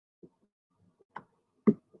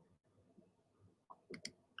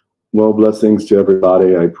Well, blessings to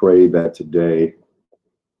everybody. I pray that today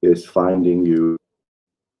is finding you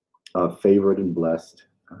favored and blessed.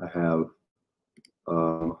 I have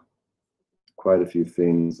uh, quite a few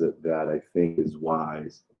things that I think is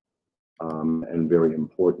wise and very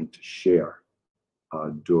important to share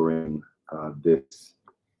during this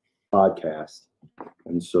podcast.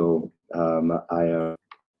 And so I am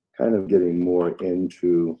kind of getting more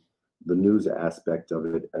into the news aspect of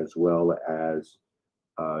it, as well as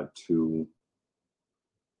to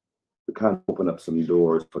kind of open up some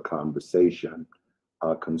doors for conversation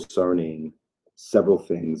concerning several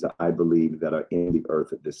things I believe that are in the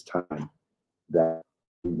earth at this time that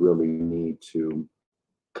we really need to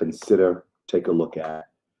consider, take a look at,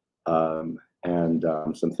 and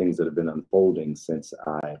some things that have been unfolding since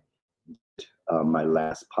I my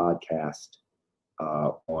last podcast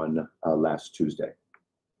on last Tuesday.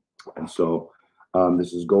 And so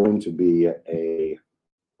this is going to be a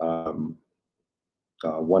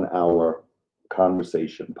 1 hour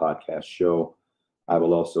conversation podcast show. I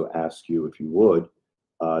will also ask you, if you would,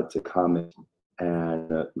 to comment,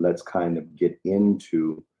 and let's kind of get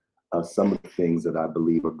into some of the things that I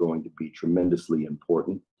believe are going to be tremendously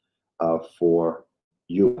important for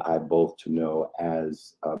you and I both to know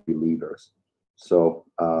as believers. So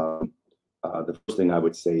the first thing I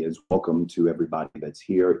would say is welcome to everybody that's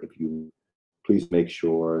here. If you please make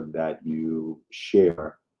sure that you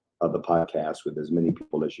share the podcast with as many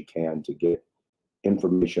people as you can to get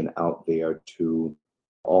information out there to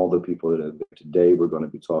all the people that are there. Today, we're going to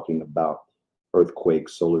be talking about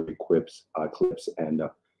earthquakes, solar eclipse, and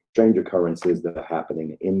strange occurrences that are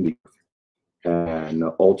happening in the earth, and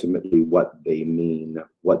ultimately what they mean,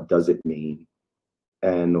 what does it mean,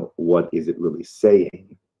 and what is it really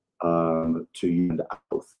saying to you and I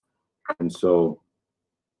both. And so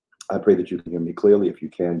I pray that you can hear me clearly. If you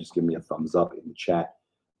can, just give me a thumbs up in the chat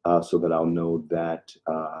so that I'll know that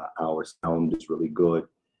our sound is really good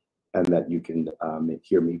and that you can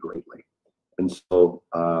hear me greatly. And so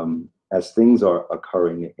as things are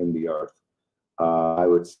occurring in the earth, I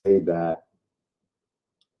would say that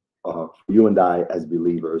for you and I as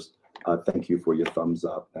believers, thank you for your thumbs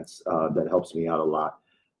up. That helps me out a lot.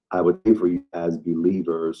 I would say for you as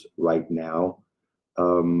believers right now,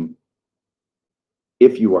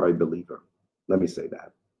 if you are a believer, let me say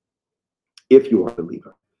that. If you are a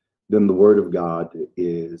believer, then the word of God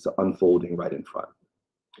is unfolding right in front.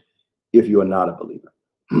 If you are not a believer,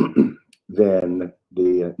 then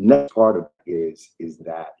the next part of it is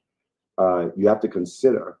that you have to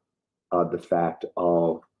consider the fact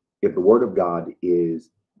of, if the word of God is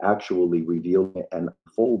actually revealing and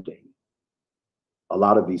unfolding a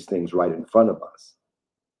lot of these things right in front of us,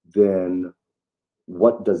 then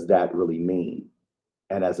what does that really mean?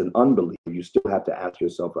 And as an unbeliever, you still have to ask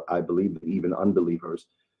yourself, I believe that even unbelievers,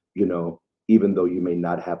 even though you may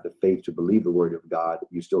not have the faith to believe the word of God,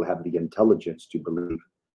 you still have the intelligence to believe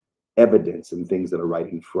evidence and things that are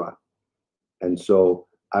right in front. And so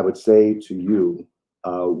I would say to you,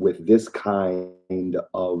 with this kind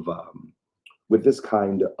of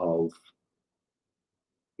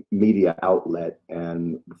media outlet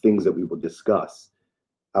and things that we will discuss,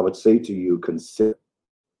 I would say to you, consider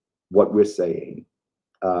what we're saying,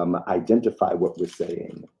 identify what we're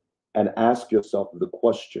saying, and ask yourself the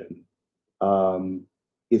question,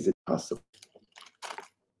 is it possible?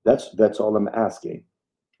 That's all I'm asking.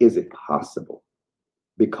 Is it possible?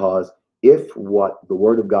 Because if what the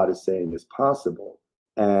word of God is saying is possible,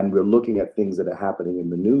 and we're looking at things that are happening in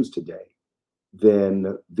the news today,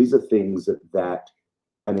 then these are things that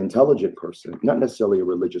an intelligent person, not necessarily a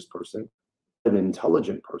religious person, an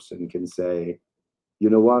intelligent person can say, you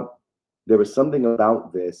know what? There is something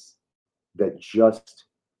about this that just,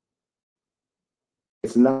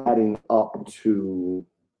 it's not adding up to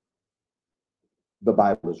the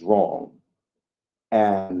Bible is wrong.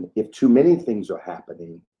 And if too many things are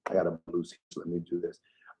happening, I got to lose, so let me do this.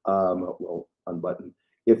 Well, unbutton.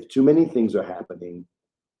 If too many things are happening,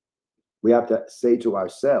 we have to say to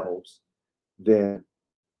ourselves, then,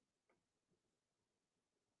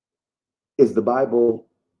 is the Bible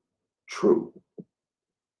true?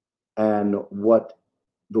 And what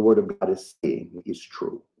the word of God is saying is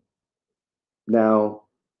true. Now,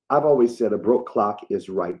 I've always said a broke clock is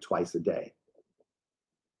right twice a day.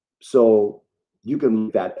 So you can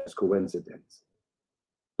look at that as coincidence.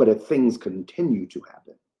 But if things continue to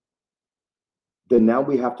happen, then now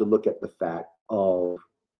we have to look at the fact of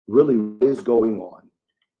really what is going on.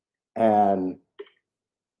 And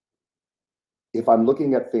if I'm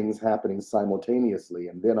looking at things happening simultaneously,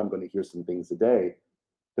 and then I'm going to hear some things today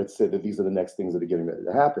that say that these are the next things that are getting ready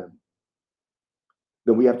to happen,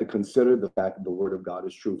 then we have to consider the fact that the word of God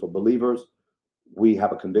is true. For believers, we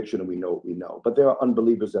have a conviction and we know what we know. But there are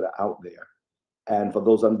unbelievers that are out there. And for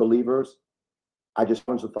those unbelievers, I just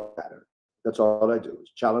challenge the thought pattern. That's all I do, is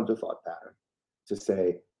challenge the thought pattern to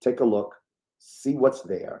say, take a look, see what's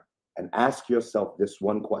there, and ask yourself this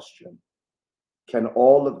one question. Can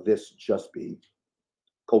all of this just be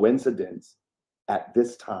coincidence at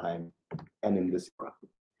this time and in this era?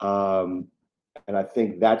 And I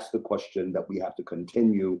think that's the question that we have to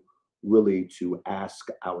continue really to ask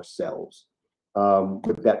ourselves.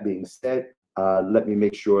 With that being said, let me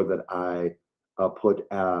make sure that I put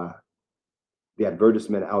the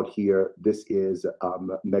advertisement out here. This is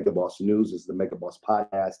Mega Boss News. This is the Mega Boss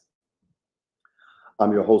Podcast.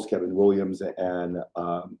 I'm your host, Kevin Williams, and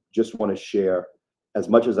just want to share as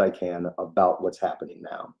much as I can about what's happening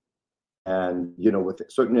now. And, you know, with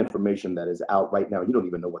certain information that is out right now, you don't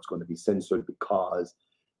even know what's going to be censored, because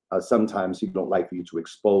sometimes people don't like for you to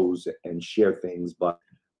expose and share things, but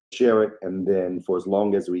share it, and then for as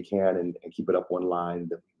long as we can and keep it up online,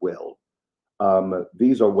 that we will.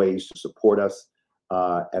 These are ways to support us.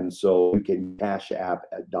 And so you can Cash App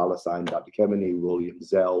at $ Dr. Kevin A.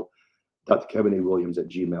 Williams, Zelle, Dr. Kevin A. Williams at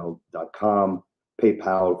gmail.com,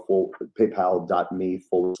 paypal.me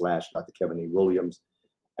 / Dr. Kevin A. Williams.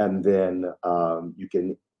 And then you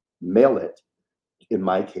can mail it in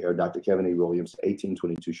my care, Dr. Kevin A. Williams,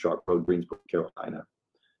 1822 Sharp Road, Greensboro, Carolina.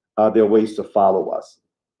 There are ways to follow us.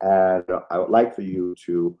 And I would like for you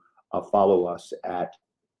to follow us at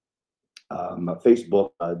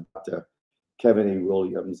Facebook, Dr. Kevin A.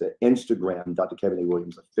 Williams, at Instagram, Dr. Kevin A.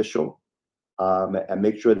 Williams Official. And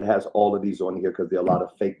make sure it has all of these on here, because there are a lot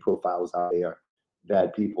of fake profiles out there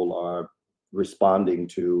that people are responding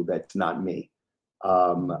to. That's not me.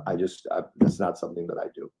 That's not something that I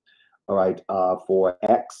do. All right. For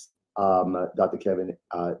X, Dr. Kevin,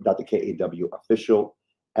 Dr. KAW Official,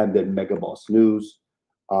 and then Mega Boss News,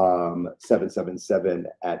 777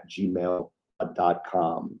 at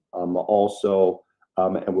gmail.com. Also,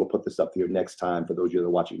 and we'll put this up here next time for those of you that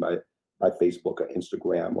are watching by Facebook or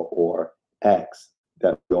Instagram or X,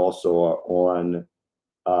 that we also are on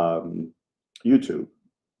YouTube,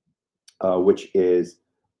 which is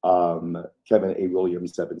Kevin A.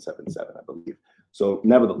 Williams 777, I believe. So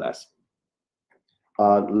nevertheless,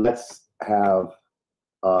 let's have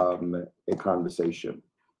a conversation.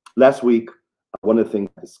 Last week, one of the things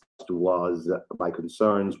I discussed was my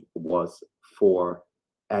concerns was for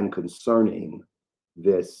and concerning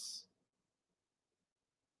this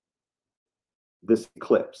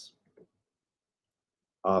eclipse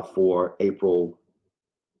for April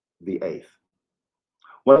the 8th.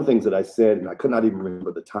 One of the things that I said, and I could not even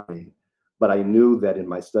remember the timing, but I knew that in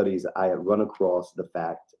my studies, I had run across the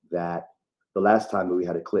fact that the last time that we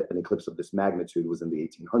had an eclipse of this magnitude was in the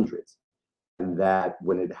 1800s. And that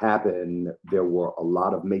when it happened, there were a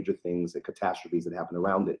lot of major things and catastrophes that happened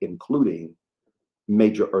around it, including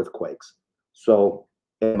major earthquakes. So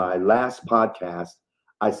in my last podcast,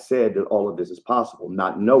 I said that all of this is possible,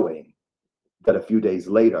 not knowing that a few days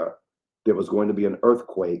later, there was going to be an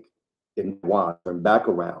earthquake in Taiwan, and back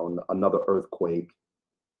around another earthquake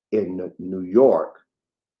in New York.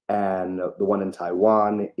 And the one in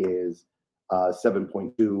Taiwan is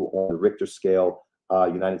 7.2 on the Richter scale.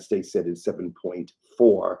 United States said it's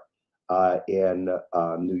 7.4. In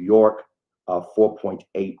New York,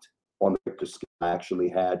 4.8 on the Richter scale. I actually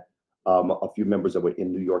had a few members that were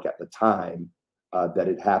in New York at the time that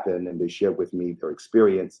it happened, and they shared with me their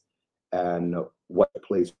experience and what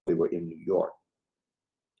place they were in New York.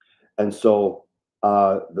 And so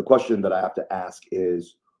the question that I have to ask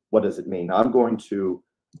is, what does it mean? I'm going to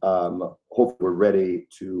hope we're ready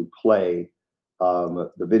to play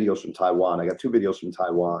the videos from Taiwan. I got 2 videos from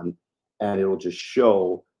Taiwan, and it will just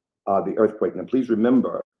show the earthquake. And please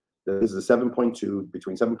remember that this is a 7.2,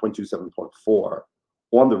 between 7.2 and 7.4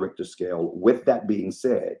 on the Richter scale. With that being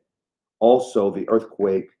said, also the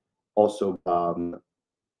earthquake also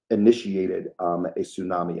initiated a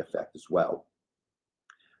tsunami effect as well.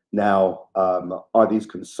 Now, are these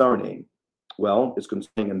concerning? Well, it's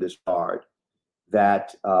concerning in this regard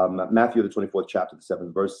that Matthew, the 24th chapter, the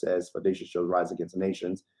 7th verse says, "For nation shall rise against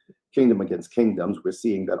nations, kingdom against kingdoms." We're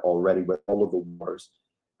seeing that already with all of the wars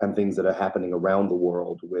and things that are happening around the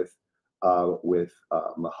world with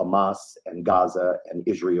Hamas and Gaza and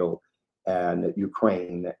Israel and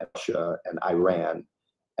Ukraine and Russia and Iran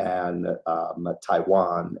and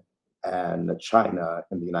Taiwan and China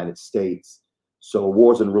and the United States. So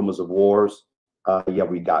wars and rumors of wars, yeah,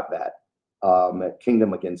 we got that.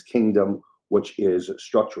 Kingdom against kingdom, which is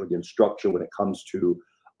structure against structure when it comes to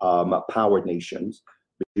power nations.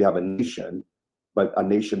 But you have a nation but a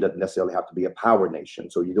nation doesn't necessarily have to be a power nation.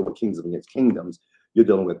 So you deal with kingdoms against kingdoms, you're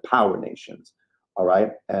dealing with power nations. All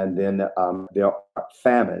right. And then there are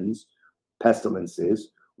famines,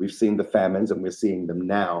 pestilences. We've seen the famines and we're seeing them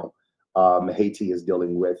now. Haiti is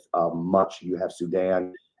dealing with much. You have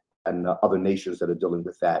Sudan and other nations that are dealing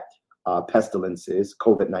with that. Pestilences,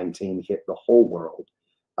 COVID-19 hit the whole world,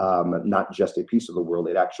 not just a piece of the world.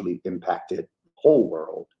 It actually impacted the whole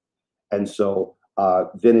world. And so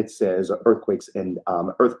then it says earthquakes in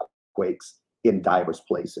diverse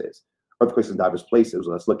places. Earthquakes in diverse places.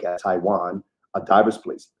 Let's look at Taiwan, a diverse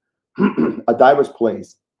place. A diverse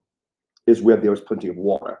place is where there is plenty of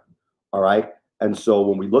water. All right. And so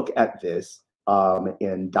when we look at this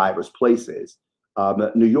in diverse places,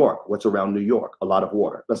 New York, what's around New York? A lot of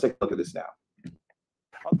water. Let's take a look at this now.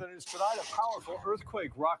 Up the news tonight, a powerful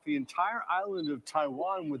earthquake rocked the entire island of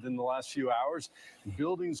Taiwan within the last few hours.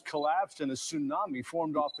 Buildings collapsed and a tsunami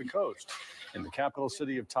formed off the coast. In the capital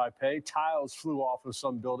city of Taipei, tiles flew off of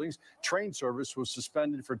some buildings. Train service was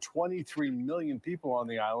suspended for 23 million people on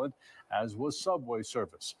the island, as was subway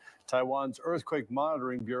service. Taiwan's Earthquake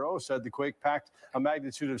Monitoring Bureau said the quake packed a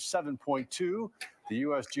magnitude of 7.2. The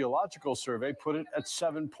U.S. Geological Survey put it at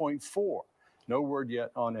 7.4. No word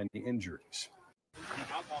yet on any injuries.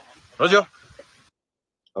 Roger.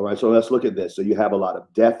 All right, so let's look at this. So you have a lot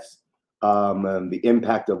of deaths. The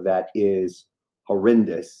impact of that is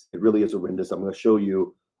horrendous. It really is horrendous. I'm going to show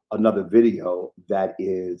you another video that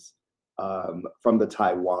is from the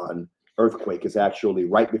Taiwan earthquake. It's actually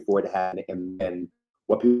right before it happened and then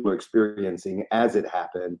what people are experiencing as it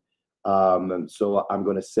happened. So I'm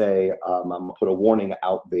going to say, I'm going to put a warning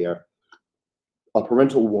out there, a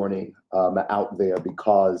parental warning out there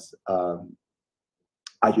because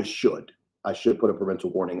I should put a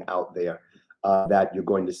parental warning out there that you're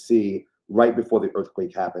going to see right before the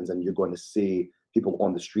earthquake happens, and you're going to see people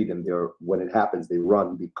on the street, and when it happens, they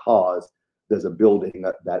run because there's a building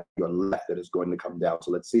that you're left that is going to come down.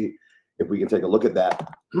 So let's see if we can take a look at that,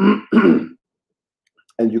 and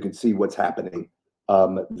you can see what's happening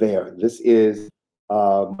there. This is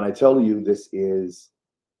when I tell you this is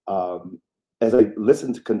as I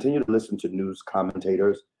continue to listen to news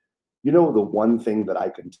commentators. You know, the one thing that I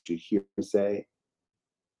can hear say,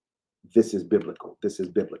 this is biblical, this is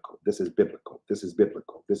biblical, this is biblical, this is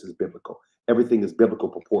biblical, this is biblical. Everything is biblical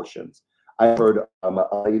proportions. I heard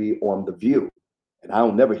a lady on The View, and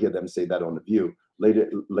I'll never hear them say that on The View.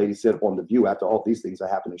 Lady said on The View, after all these things are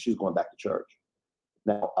happening, she's going back to church.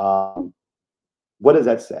 Now, what does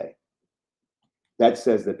that say? That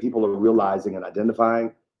says that people are realizing and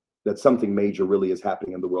identifying that something major really is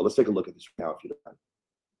happening in the world. Let's take a look at this now, if you don't mind.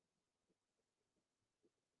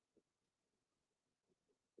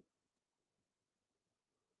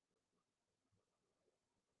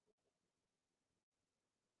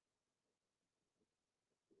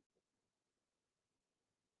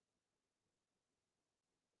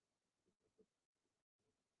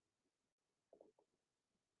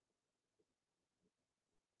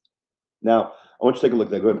 Now, I want you to take a look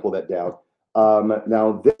at that. Go ahead and pull that down.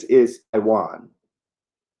 Now, this is Taiwan.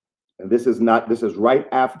 And this is right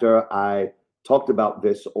after I talked about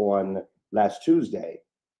this on last Tuesday.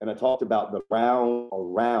 And I talked about the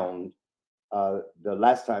around the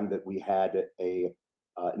last time that we had an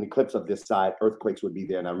eclipse of this side, earthquakes would be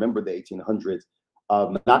there. And I remember the 1800s,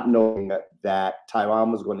 not knowing that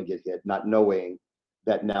Taiwan was going to get hit, not knowing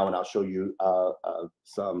that now, and I'll show you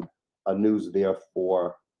some news there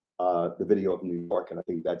for the video of New York, and I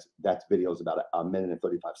think that video is about a minute and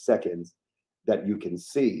 35 seconds that you can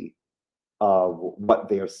see of what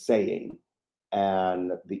they're saying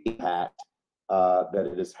and the impact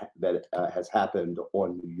that has happened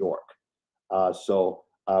on New York. So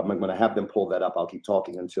I'm going to have them pull that up. I'll keep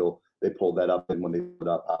talking until they pull that up, and when they pull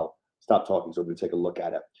it up, I'll stop talking so we take a look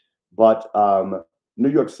at it. But New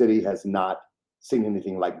York City has not seen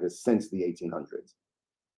anything like this since the 1800s.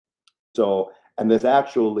 So, and there's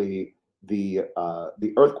actually the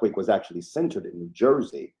earthquake was actually centered in New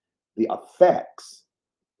Jersey. The effects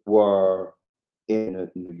were in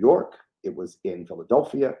New York. It was in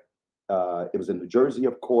Philadelphia. It was in New Jersey,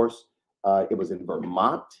 of course. It was in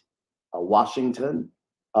Vermont, Washington,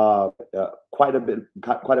 quite a bit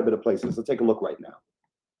of places. Let's take a look right now.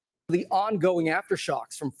 The ongoing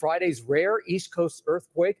aftershocks from Friday's rare East Coast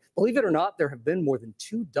earthquake. Believe it or not, there have been more than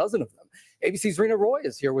 24 of them. ABC's Rena Roy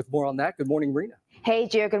is here with more on that. Good morning, Rena. Hey,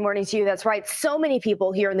 Gio, good morning to you. That's right. So many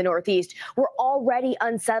people here in the Northeast were already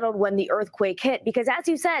unsettled when the earthquake hit because, as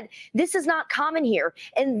you said, this is not common here.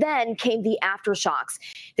 And then came the aftershocks.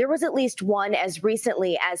 There was at least one as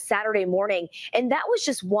recently as Saturday morning, and that was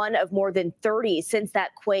just one of more than 30 since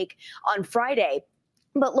that quake on Friday.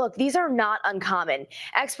 But look, these are not uncommon.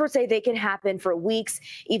 Experts say they can happen for weeks,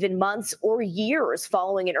 even months or years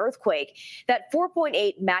following an earthquake. That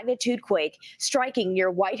 4.8 magnitude quake striking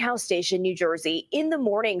near White House Station, New Jersey in the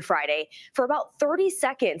morning Friday for about 30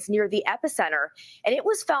 seconds near the epicenter. And it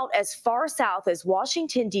was felt as far south as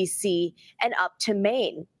Washington, D.C. and up to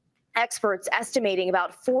Maine. Experts estimating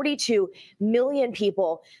about 42 million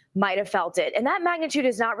people might have felt it. And that magnitude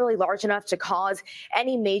is not really large enough to cause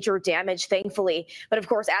any major damage, thankfully. But of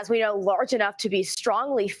course, as we know, large enough to be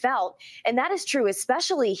strongly felt. And that is true,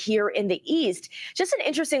 especially here in the East. Just an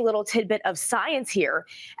interesting little tidbit of science here.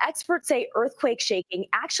 Experts say earthquake shaking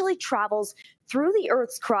actually travels through the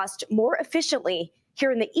Earth's crust more efficiently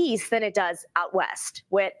here in the East than it does out West.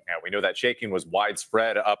 Whit. Yeah, we know that shaking was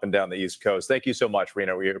widespread up and down the East Coast. Thank you so much,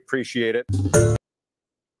 Rena. We appreciate it.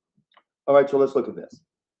 All right, so let's look at this.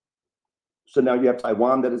 So now you have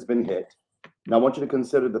Taiwan that has been hit. Now I want you to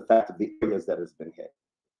consider the fact of the areas that has been hit.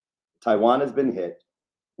 Taiwan has been hit.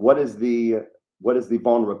 What is the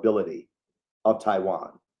vulnerability of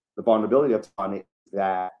Taiwan? The vulnerability of Taiwan is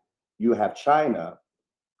that you have China,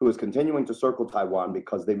 who is continuing to circle Taiwan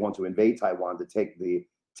because they want to invade Taiwan to take the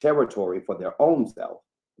territory for their own self.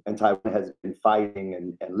 And Taiwan has been fighting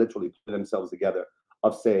and literally putting themselves together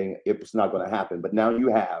of saying it's not going to happen. But now you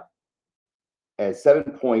have a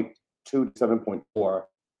 7.2 to 7.4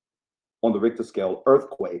 on the Richter scale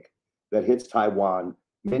earthquake that hits Taiwan.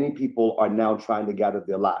 Many people are now trying to gather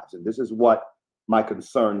their lives. And this is what my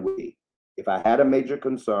concern would be. If I had a major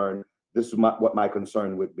concern, this is what my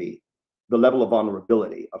concern would be. The level of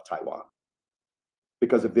vulnerability of Taiwan.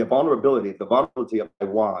 Because if the vulnerability of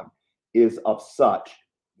Taiwan is of such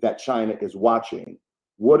that China is watching,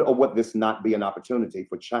 would this not be an opportunity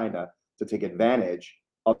for China to take advantage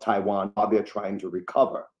of Taiwan while they're trying to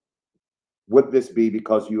recover? Would this be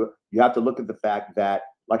because you have to look at the fact that,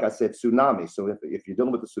 like I said, tsunami. So if you're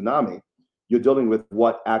dealing with a tsunami, you're dealing with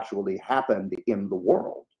what actually happened in the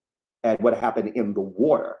world and what happened in the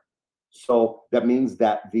water. So that means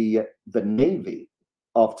that the Navy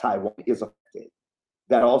of Taiwan is affected.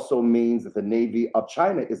 That also means that the Navy of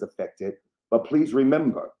China is affected. But please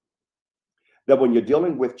remember that when you're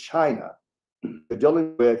dealing with China, you're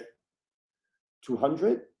dealing with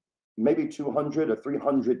 200, maybe 200 or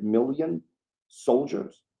 300 million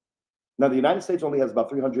soldiers. Now, the United States only has about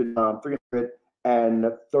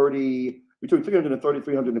 330, between 330,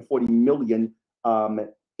 340 million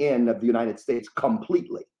in the United States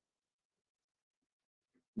completely.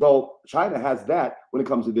 Well, China has that when it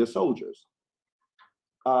comes to their soldiers.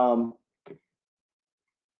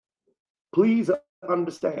 Please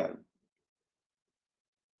understand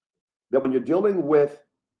that when you're dealing with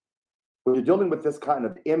this kind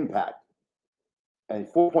of impact, and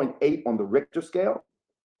 4.8 on the Richter scale,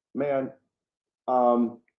 man,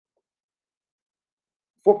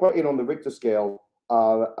 4.8 on the Richter scale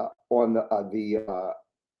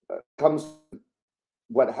comes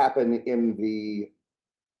what happened in the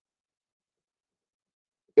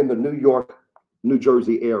New York, New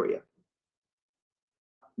Jersey area.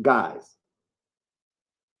 Guys,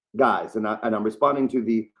 and I'm responding to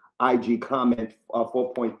the IG comment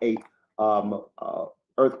 4.8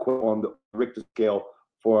 earthquake on the Richter scale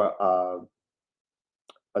for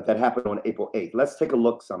that happened on April 8th. Let's take a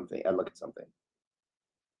look at something.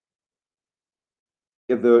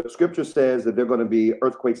 If the scripture says that there are going to be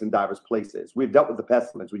earthquakes in diverse places, we've dealt with the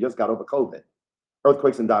pestilence. We just got over COVID.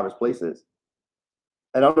 Earthquakes in diverse places.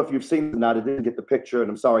 And I don't know if you've seen it or not. I didn't get the picture, and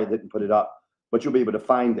I'm sorry I didn't put it up, but you'll be able to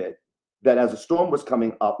find it. That as a storm was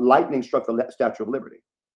coming up, lightning struck the Statue of Liberty.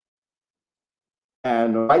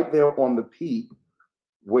 And right there on the peak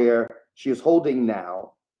where she is holding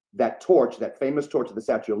now that torch, that famous torch of the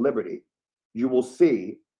Statue of Liberty, you will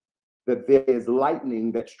see that there is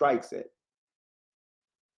lightning that strikes it.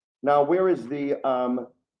 Now, where is the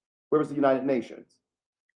United Nations?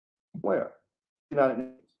 Where? United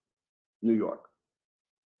Nations. New York.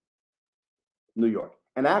 New York.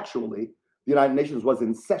 And actually, the United Nations was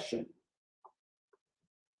in session.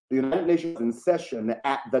 The United Nations was in session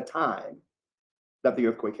at the time that the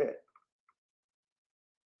earthquake hit.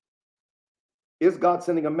 Is God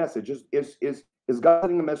sending a message? Is God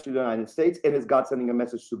sending a message to the United States, and is God sending a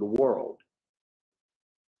message to the world?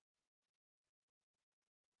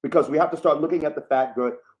 Because we have to start looking at the fact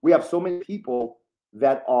that we have so many people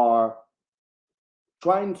that are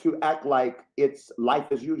trying to act like it's life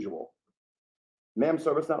as usual. Ma'am,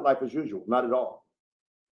 sir, it's not life as usual. Not at all.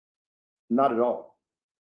 Not at all.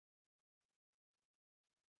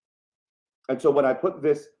 And so when I put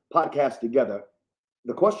this podcast together,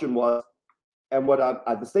 the question was, and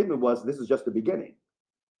the statement was, this is just the beginning.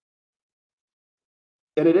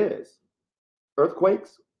 And it is.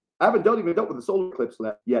 Earthquakes. I haven't even dealt with the solar eclipse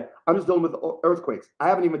yet. I'm just dealing with the earthquakes. I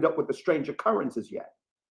haven't even dealt with the strange occurrences yet.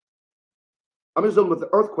 I'm just dealing with the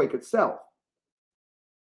earthquake itself.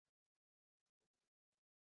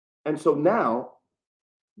 And so now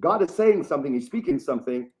God is saying something, he's speaking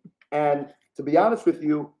something. And to be honest with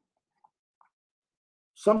you,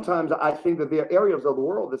 sometimes I think that there are areas of the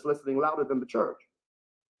world that's listening louder than the church.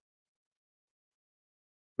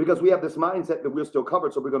 Because we have this mindset that we're still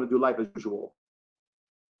covered, so we're going to do life as usual.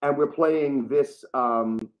 And we're playing this,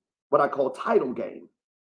 what I call title game.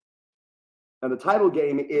 And the title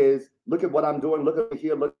game is, look at what I'm doing, look over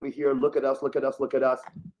here, look over here, look at us, look at us, look at us.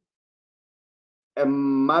 And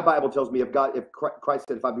my Bible tells me if Christ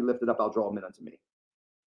said, if I be lifted up, I'll draw men unto me.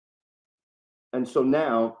 And so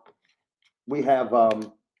now we have,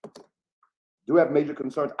 do we have major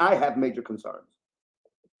concerns? I have major concerns.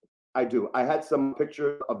 I do. I had some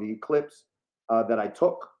pictures of the eclipse that I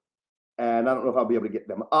took, and I don't know if I'll be able to get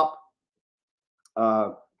them up.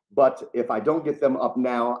 But if I don't get them up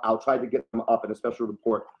now, I'll try to get them up in a special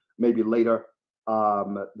report maybe later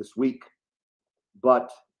this week.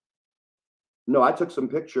 But no, I took some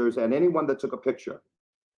pictures, and anyone that took a picture,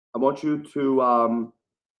 I want you to,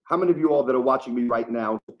 how many of you all that are watching me right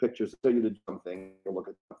now took pictures? I'll tell you to do something, look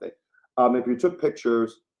at something. If you took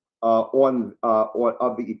pictures of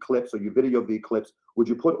the eclipse, or you videoed the eclipse, would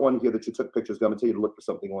you put on here that you took pictures? I'm going to tell you to look for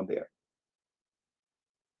something on there.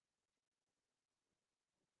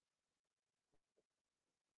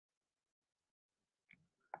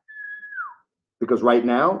 Because right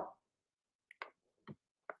now,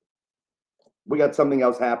 we got something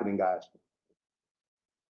else happening, guys.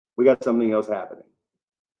 We got something else happening.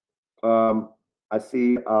 I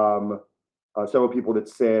see several people that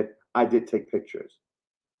said, I did take pictures.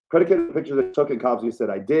 Predicated pictures that I took in college, you said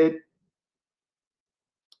I did.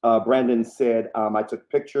 Brandon said, I took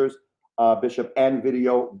pictures. Bishop, and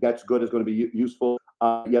video, that's good, it's going to be useful.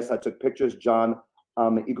 Yes, I took pictures. John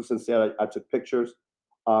Eagleson said, I took pictures.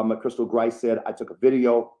 Crystal Grice said, I took a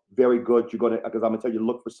video. Very good. You're going to, because I'm going to tell you to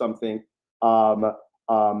look for something.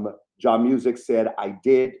 John Music said, I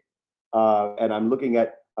did. And I'm looking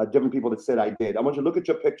at different people that said I did. I want you to look at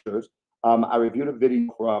your pictures. I reviewed a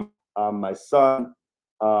video from my son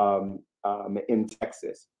in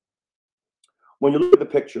Texas. When you look at the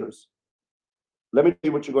pictures, let me tell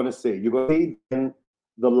you what you're going to see. You're going to see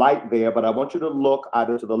the light there, but I want you to look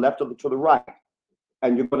either to the left or to the right,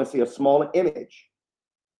 and you're going to see a small image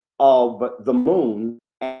of the moon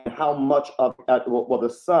and how much of, well, the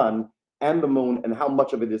sun and the moon and how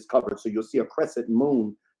much of it is covered. So you'll see a crescent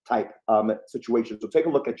moon type situation. So take a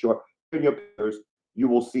look at your pictures. You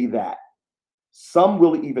will see that. Some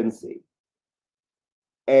will even see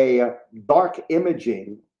a dark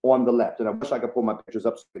imaging on the left. And I wish I could pull my pictures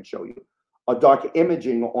up so I can show you. A dark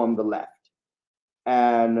imaging on the left.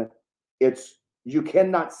 And you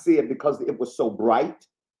cannot see it because it was so bright.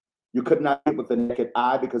 You could not see it with the naked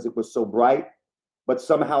eye because it was so bright, but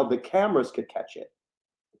somehow the cameras could catch it.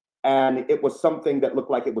 And it was something that looked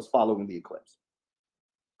like it was following the eclipse.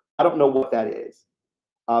 I don't know what that is,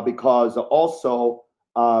 because also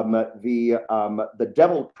the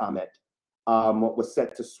devil comet was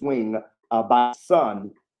set to swing by the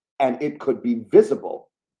sun, and it could be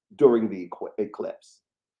visible during the eclipse.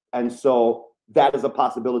 And so that is a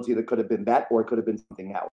possibility. That could have been that, or it could have been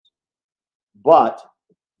something else. But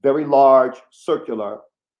very large, circular,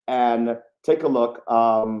 and take a look.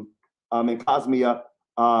 And Cosmia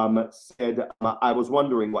said, I was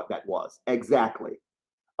wondering what that was exactly,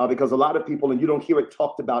 because a lot of people, and you don't hear it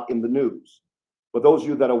talked about in the news. But those of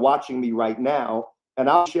you that are watching me right now, and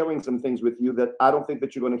I'm sharing some things with you that I don't think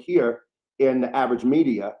that you're going to hear in the average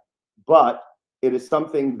media, but it is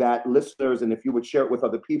something that listeners, and if you would share it with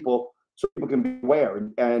other people, so people can be aware.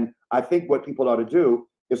 And I think what people ought to do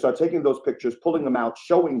is start taking those pictures, pulling them out,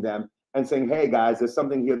 showing them, and saying, hey guys, there's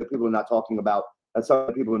something here that people are not talking about, that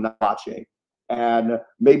some people are not watching. And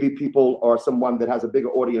maybe people, or someone that has a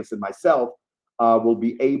bigger audience than myself, will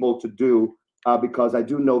be able to do, because I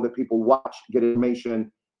do know that people watch, get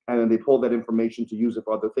information, and then they pull that information to use it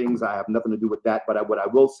for other things. I have nothing to do with that. But what I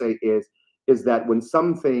will say is that when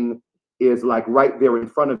something is like right there in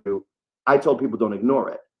front of you, I tell people don't ignore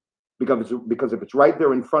it. Because if it's right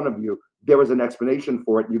there in front of you, there is an explanation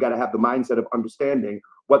for it. You got to have the mindset of understanding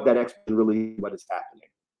what that explanation really, what is happening.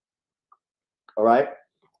 All right.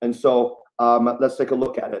 And so let's take a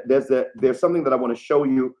look at it. There's something that I want to show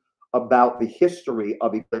you about the history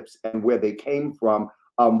of eclipse and where they came from,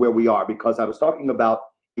 where we are, because I was talking about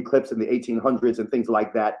eclipse in the 1800s and things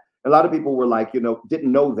like that. A lot of people were like,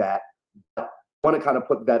 didn't know that. But I want to kind of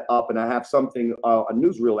put that up, and I have something, a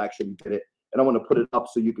newsreel actually did it, and I want to put it up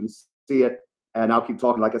so you can see it And I'll keep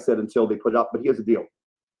talking, like I said, until they put it up. But here's the deal.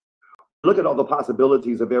 Look at all the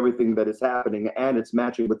possibilities of everything that is happening, and it's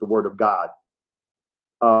matching with the word of God.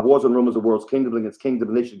 Wars and rumors of world's kingdom against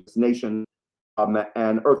kingdom, nation against nation,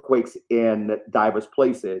 and earthquakes in diverse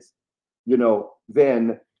places, you know,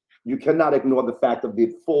 then you cannot ignore the fact of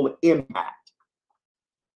the full impact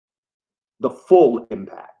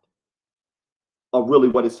of really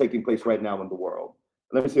what is taking place right now in the world.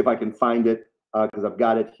 Let me see if I can find it, because I've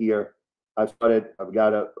got it here. I started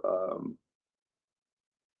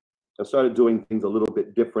doing things a little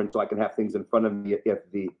bit different so I can have things in front of me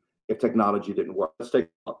if technology didn't work. Let's take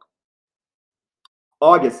a look.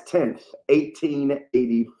 August 10th,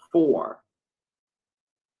 1884.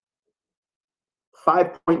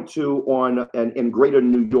 5.2 on in Greater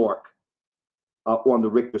New York on the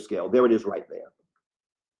Richter scale. There it is right there.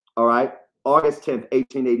 All right. August 10th,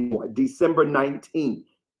 1881. December 19th,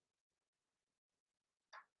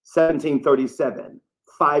 1737.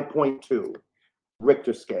 5.2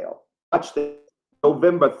 Richter scale. Watch this.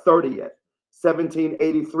 November 30th,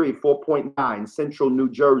 1783. 4.9 Central New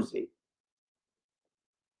Jersey.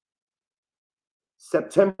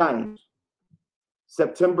 September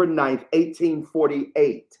 9th,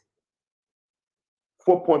 1848,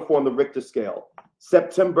 4.4 on the Richter scale.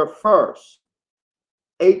 September 1st,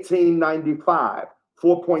 1895,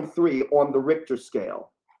 4.3 on the Richter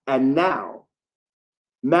scale. And now,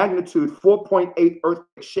 magnitude 4.8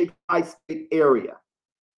 earthquake shake tri-state area.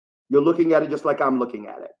 You're looking at it just like I'm looking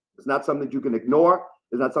at it. It's not something you can ignore.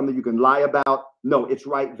 It's not something you can lie about. No, it's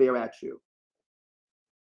right there at you.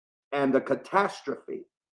 And the catastrophe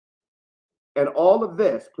and all of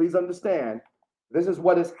this, please understand, this is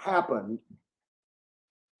what has happened.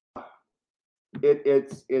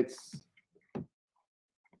 It's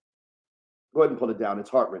go ahead and pull it down. It's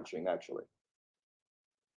heart-wrenching, actually.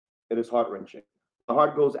 It is heart-wrenching. The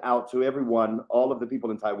heart goes out to everyone, all of the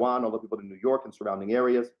people in Taiwan, all the people in New York and surrounding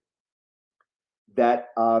areas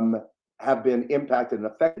that have been impacted and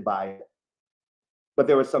affected by it. But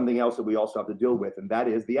there is something else that we also have to deal with, and that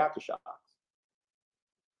is the aftershocks.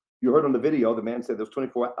 You heard on the video, the man said there's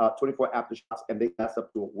 24 aftershocks, and they last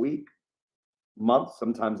up to a week, month,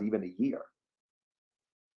 sometimes even a year.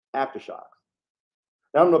 Aftershocks.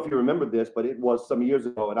 I don't know if you remember this, but it was some years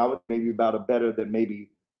ago, and I was maybe about a better than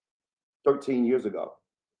maybe 13 years ago,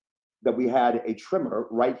 that we had a tremor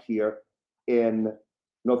right here in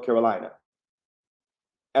North Carolina.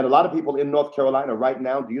 And a lot of people in North Carolina right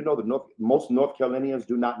now, do you know that most North Carolinians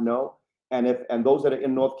do not know? And those that are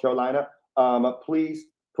in North Carolina, please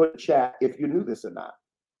put in chat if you knew this or not.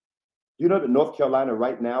 Do you know that North Carolina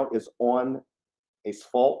right now is on a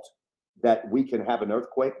fault that we can have an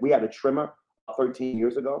earthquake? We had a tremor 13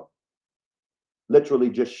 years ago, literally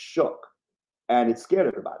just shook, and it scared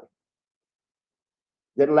everybody.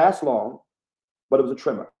 Didn't last long, but it was a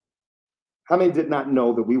tremor. How many did not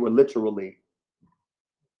know that we were literally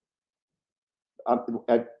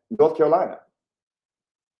at North Carolina?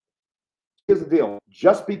 Here's the deal.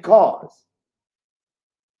 Just because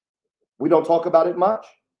we don't talk about it much,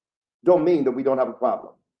 don't mean that we don't have a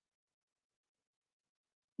problem.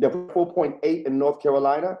 If 4.8 in North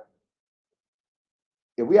Carolina,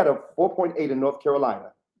 if we had a 4.8 in North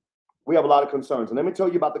Carolina, we have a lot of concerns. And let me tell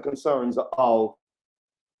you about the concerns of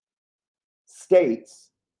states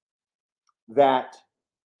that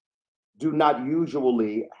do not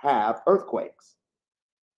usually have earthquakes.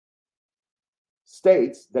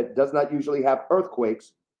 States that does not usually have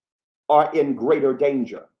earthquakes are in greater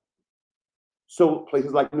danger. So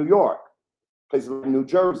places like New York, places like New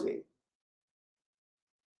Jersey,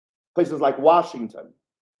 places like Washington,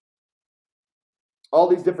 all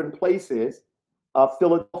these different places,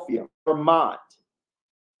 Philadelphia, Vermont,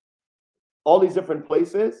 all these different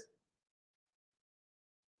places,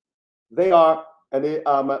 they are, and they,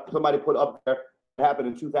 somebody put up there, it happened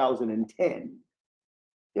in 2010.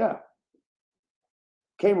 Yeah.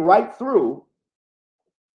 Came right through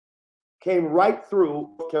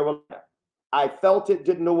North Carolina. I felt it,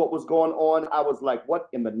 didn't know what was going on. I was like, what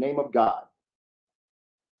in the name of God?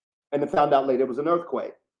 And then found out later it was an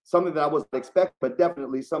earthquake. Something that I wasn't expecting, but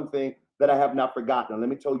definitely something that I have not forgotten. And let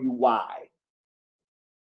me tell you why.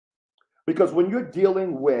 Because when you're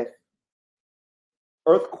dealing with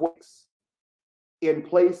earthquakes in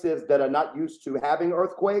places that are not used to having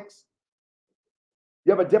earthquakes,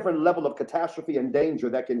 you have a different level of catastrophe and danger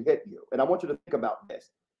that can hit you. And I want you to think about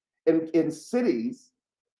this. In cities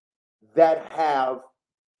that have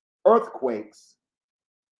earthquakes,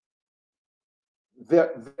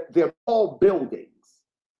 they're all buildings.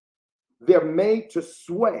 They're made to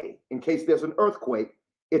sway in case there's an earthquake.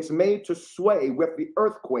 It's made to sway with the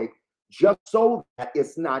earthquake just so that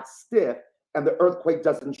it's not stiff and the earthquake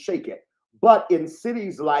doesn't shake it. But in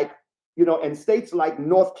cities like, in states like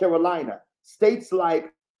North Carolina, states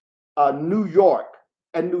like New York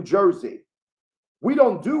and New Jersey, we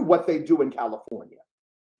don't do what they do in California.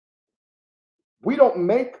 We don't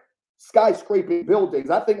make skyscraping buildings.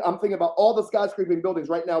 I'm thinking about all the skyscraping buildings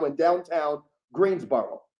right now in downtown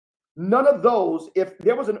Greensboro. None of those, if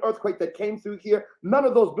there was an earthquake that came through here, none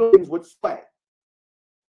of those buildings would sway.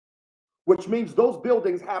 Which means those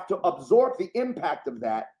buildings have to absorb the impact of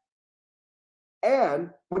that. And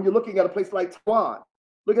when you're looking at a place like Taiwan,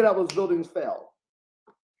 look at how those buildings fell.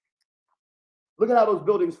 Look at how those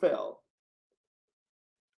buildings fell.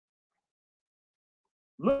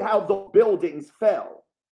 Look how those buildings fell.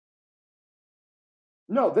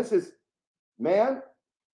 No, this is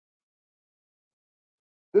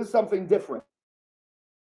something different.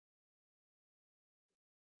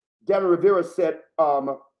 Dana Rivera said,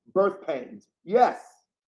 birth pains. Yes.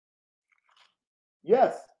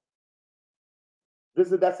 Yes.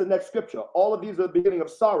 That's the next scripture. All of these are the beginning of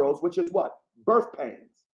sorrows, which is what? Birth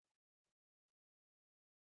pains.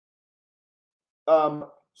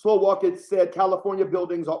 Slow Walk, it said California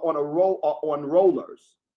buildings are on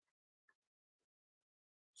rollers.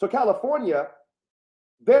 So California,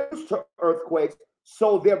 they're used to earthquakes,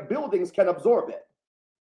 so their buildings can absorb it.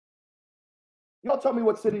 Y'all tell me,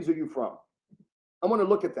 what cities are you from? I want to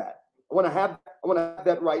look at that. I want to have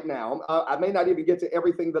that right now. I may not even get to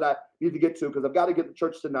everything that I need to get to, because I've got to get to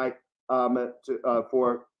church tonight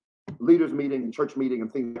for leaders meeting and church meeting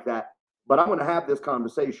and things like that. But I want to have this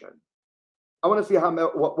conversation. I want to see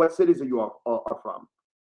what cities you are from,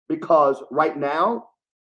 because right now,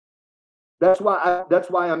 that's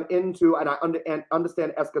why I'm into, and I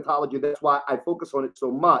understand eschatology. That's why I focus on it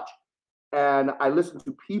so much, and I listen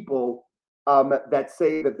to people that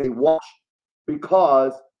say that they watch,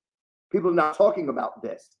 because people are not talking about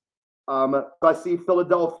this. So I see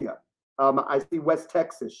Philadelphia, I see West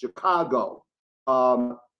Texas, Chicago,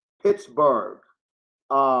 Pittsburgh,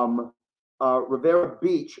 Riviera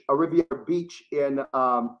Beach in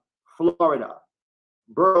Florida,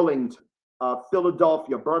 Burlington,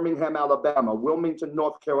 Philadelphia, Birmingham, Alabama, Wilmington,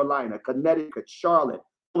 North Carolina, Connecticut, Charlotte,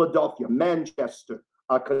 Philadelphia, Manchester,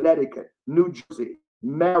 Connecticut, New Jersey,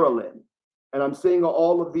 Maryland, and I'm seeing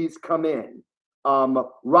all of these come in.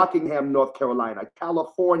 Rockingham, North Carolina,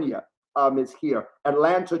 California is here,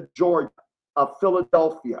 Atlanta, Georgia,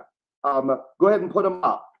 Philadelphia. Go ahead and put them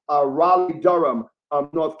up. Raleigh, Durham,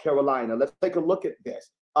 North Carolina. Let's take a look at this.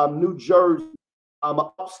 New Jersey,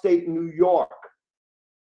 upstate New York.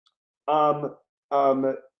 Little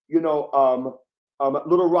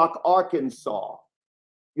Rock, Arkansas.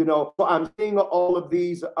 So I'm seeing all of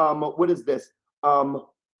these. What is this?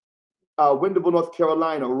 Winterville, North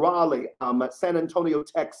Carolina, Raleigh, San Antonio,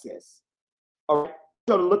 Texas. All right,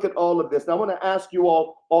 so to look at all of this. Now I want to ask you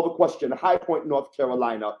all the question. High Point, North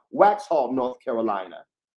Carolina, Waxhaw, North Carolina.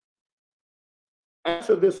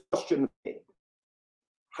 Answer this question for me.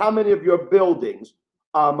 How many of your buildings,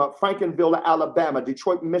 Frankenville, Alabama,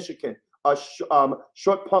 Detroit, Michigan,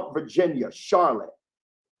 Short Pump, Virginia, Charlotte?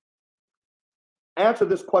 Answer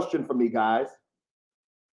this question for me, guys.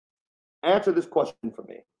 Answer this question for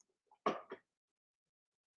me.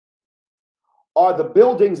 Are the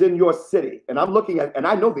buildings in your city, and I'm looking at, and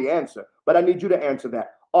I know the answer, but I need you to answer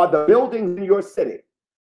that. Are the buildings in your city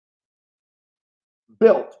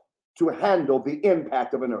built to handle the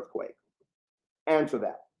impact of an earthquake? Answer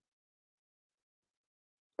that.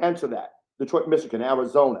 Answer that. Detroit, Michigan,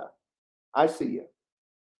 Arizona. I see you.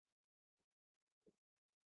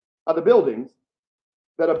 Are the buildings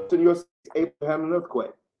that are in your city able to handle an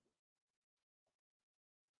earthquake?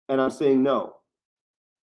 And I'm saying no.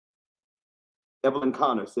 Evelyn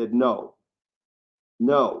Connor said no.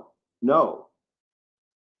 No. No.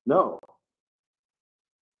 No.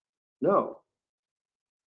 No.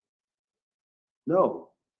 No.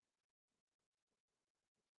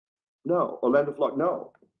 No. Orlando Clark,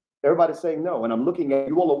 no. Everybody's saying no. And I'm looking at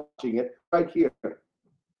you all are watching it right here.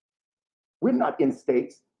 We're not in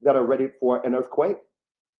states that are ready for an earthquake.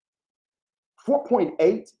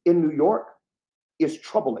 4.8 in New York is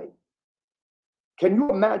troubling. Can you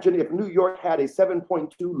imagine if New York had a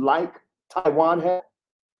 7.2 like Taiwan had?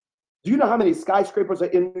 Do you know how many skyscrapers are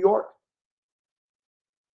in New York?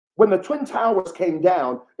 When the Twin Towers came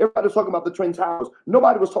down, everybody was talking about the Twin Towers.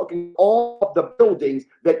 Nobody was talking all of the buildings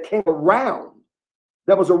that came around,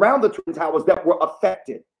 that was around the Twin Towers that were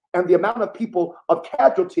affected, and the amount of people, of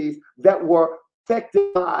casualties that were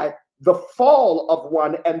affected by the fall of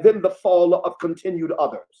one and then the fall of continued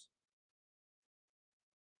others.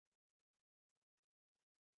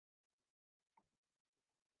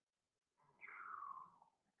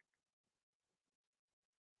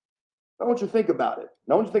 I want you to think about it.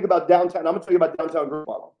 Now I want you to think about downtown. I'm going to tell you about downtown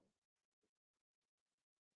Greensboro.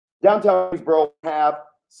 Downtown Greensboro have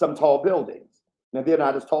some tall buildings. Now, they're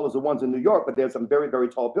not as tall as the ones in New York, but there's some very, very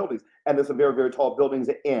tall buildings. And there's some very, very tall buildings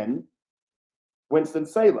in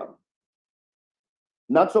Winston-Salem.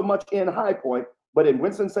 Not so much in High Point, but in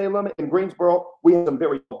Winston-Salem, in Greensboro, we have some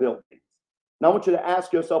very tall buildings. Now, I want you to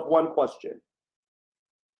ask yourself one question.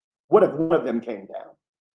 What if one of them came down?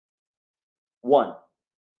 One.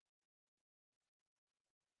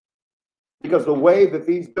 Because the way that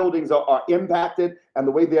these buildings are impacted and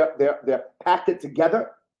the way they're packed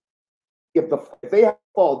together, if they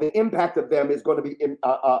fall, the impact of them is going to be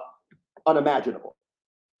unimaginable.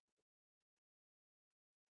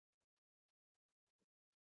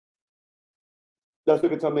 Let's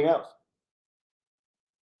look at something else.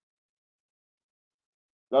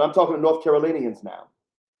 Now I'm talking to North Carolinians now.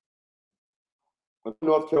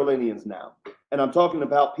 North Carolinians now. And I'm talking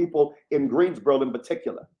about people in Greensboro in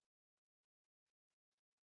particular.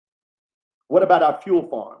 What about our fuel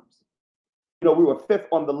farms? You know, we were 5th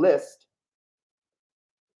on the list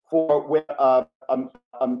for when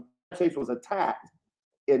States was attacked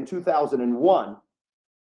in 2001.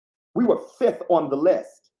 We were 5th on the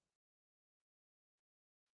list.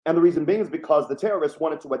 And the reason being is because the terrorists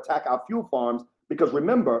wanted to attack our fuel farms, because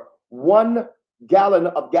remember, 1 gallon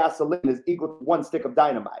of gasoline is equal to 1 stick of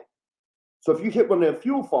dynamite. So if you hit one of their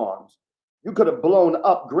fuel farms, you could have blown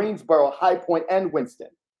up Greensboro, High Point, and Winston.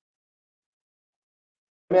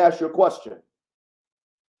 Let me ask you a question.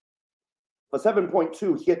 For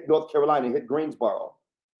 7.2 hit North Carolina, hit Greensboro,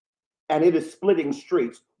 and it is splitting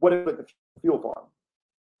streets. What is the fuel farm?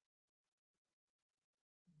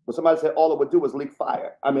 Well, somebody said all it would do is leak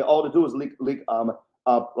fire. I mean, all it would do is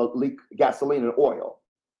leak gasoline and oil.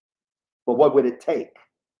 But what would it take?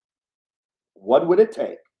 What would it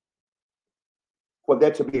take for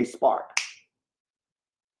there to be a spark?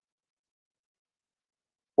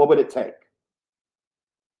 What would it take?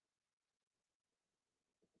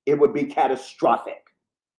 It would be catastrophic.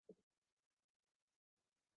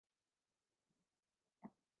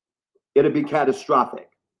 It'd be catastrophic.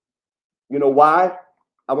 You know why?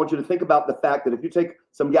 I want you to think about the fact that if you take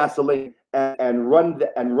some gasoline and run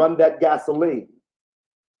that gasoline,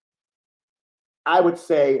 I would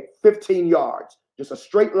say 15 yards, just a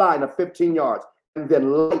straight line of 15 yards, and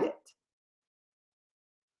then light it.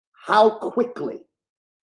 How quickly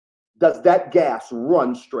does that gas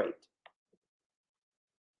run straight?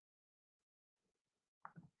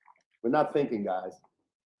 We're not thinking, guys.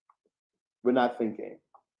 We're not thinking.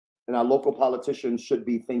 And our local politicians should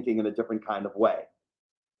be thinking in a different kind of way.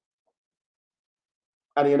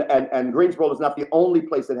 And Greensboro is not the only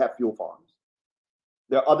place that have fuel farms.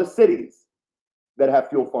 There are other cities that have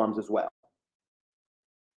fuel farms as well.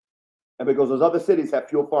 And because those other cities have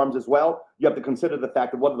fuel farms as well, you have to consider the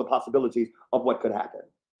fact of what are the possibilities of what could happen.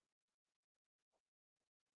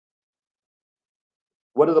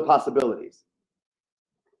 What are the possibilities?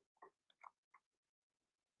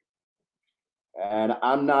 And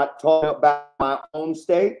I'm not talking about my own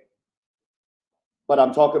state, but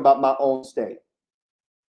I'm talking about my own state.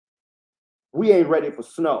 We ain't ready for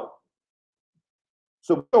snow,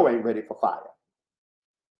 so we still ain't ready for fire.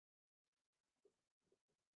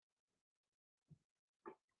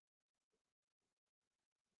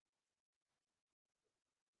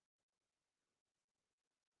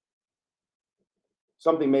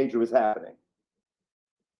 Something major is happening.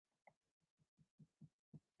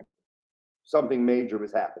 Something major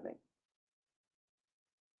is happening.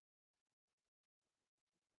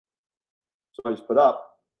 So I just put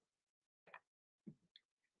up,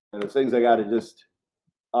 and the things I got to just,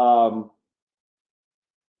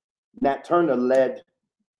 Nat Turner led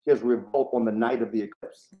his revolt on the night of the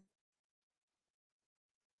eclipse.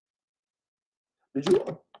 Did you,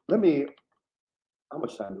 how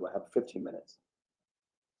much time do I have? 15 minutes.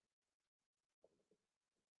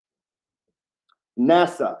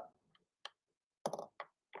 NASA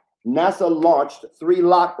launched 3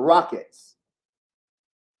 rockets.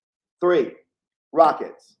 3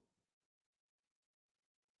 rockets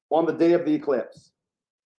on the day of the eclipse.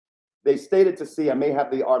 They stated to see, I may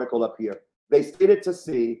have the article up here. They stated to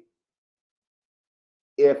see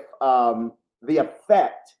if the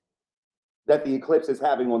effect that the eclipse is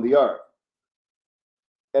having on the earth.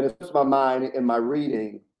 And it's just my mind in my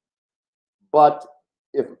reading, but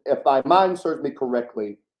if my mind serves me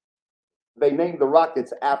correctly, they named the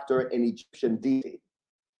rockets after an Egyptian deity.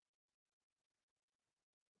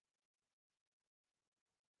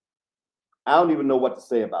 I don't even know what to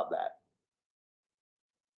say about that.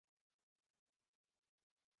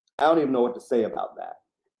 I don't even know what to say about that.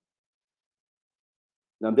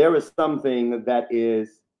 Now, there is something that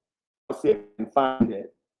is, I'll see if I can find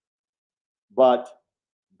it, but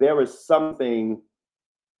there is something,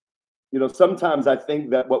 you know, sometimes I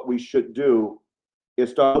think that what we should do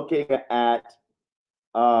is start looking at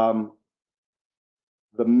the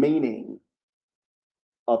meaning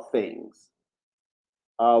of things.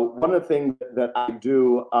 One of the things that I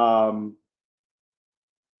do, one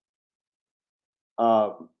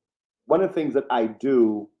of the things that I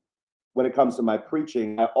do when it comes to my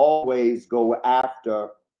preaching, I always go after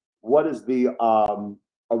what is the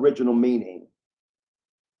original meaning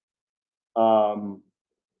of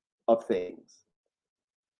things.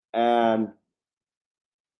 And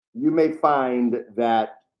you may find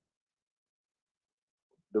that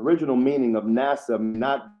the original meaning of NASA may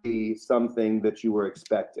not be something that you were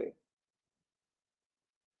expecting.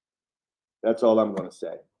 That's all I'm going to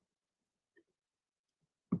say.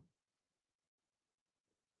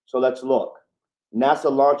 So let's look.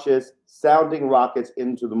 NASA launches sounding rockets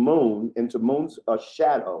into the moon, into moon's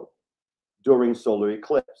shadow during solar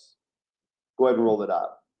eclipse. Go ahead and roll it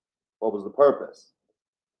up. What was the purpose?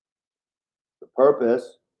 The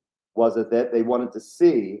purpose was that they wanted to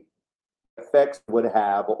see effects it would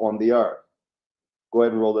have on the Earth. Go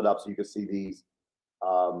ahead and roll it up so you can see these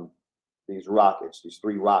rockets, these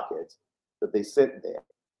 3 rockets that they sent there.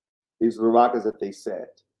 These are the rockets that they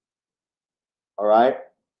sent. All right.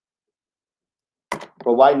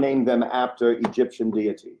 But why name them after Egyptian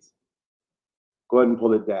deities? Go ahead and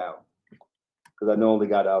pull it down, because I know I only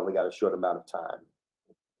got a short amount of time.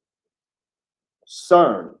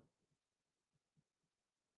 CERN.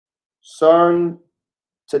 CERN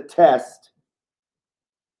to test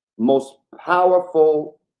most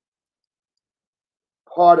powerful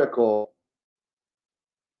particle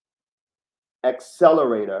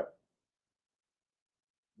accelerator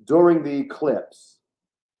during the eclipse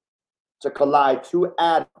to collide 2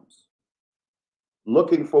 atoms,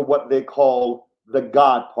 looking for what they call the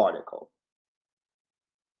God particle.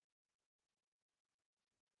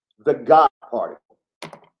 The God particle.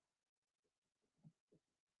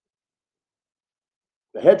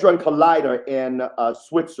 The Hadron Collider in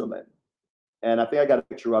Switzerland, and I think I got a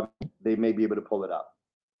picture of it. They may be able to pull it up.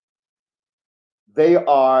 They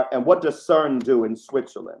are, and what does CERN do in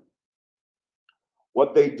Switzerland?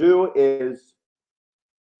 What they do is,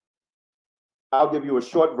 I'll give you a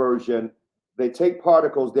short version. They take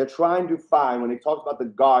particles, they're trying to find, when they talk about the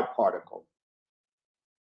God particle,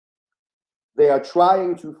 they are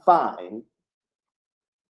trying to find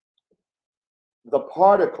the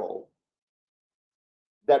particle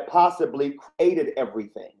that possibly created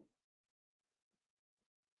everything.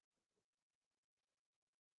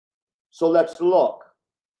 So let's look,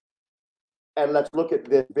 and let's look at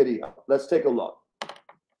this video. Let's take a look.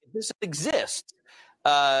 This exists,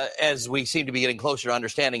 as we seem to be getting closer to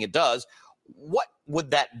understanding it does. What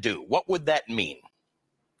would that do? What would that mean?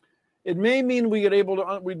 It may mean we'd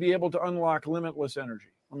be able to unlock limitless energy.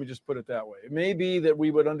 Let me just put it that way. It may be that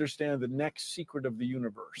we would understand the next secret of the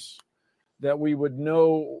universe, that we would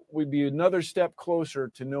know, we'd be another step closer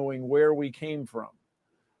to knowing where we came from.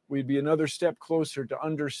 We'd be another step closer to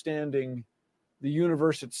understanding the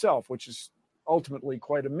universe itself, which is ultimately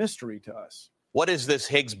quite a mystery to us. What is this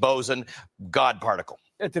Higgs boson God particle?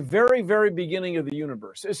 At the very, very beginning of the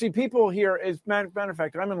universe. See, people here, as a matter of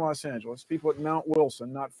fact, I'm in Los Angeles. People at Mount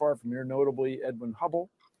Wilson, not far from here, notably Edwin Hubble,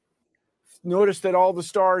 noticed that all the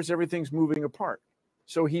stars, everything's moving apart.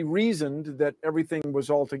 So he reasoned that everything was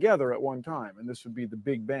all together at one time, and this would be the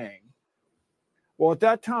Big Bang. Well, at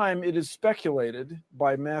that time, it is speculated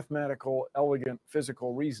by mathematical, elegant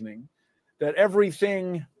physical reasoning that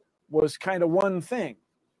everything was kind of one thing.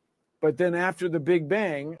 But then after the Big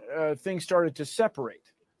Bang, things started to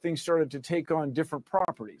separate. Things started to take on different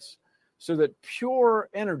properties, so that pure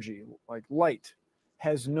energy, like light,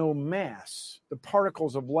 has no mass. The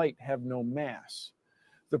particles of light have no mass.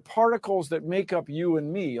 The particles that make up you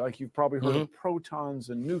and me, like you've probably heard of protons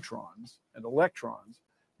and neutrons and electrons,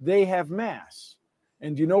 they have mass.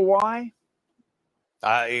 And do you know why?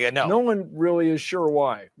 No. No one really is sure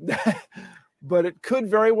why. But it could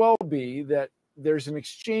very well be that there's an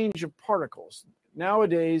exchange of particles.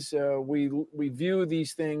 Nowadays, we view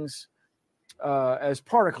these things as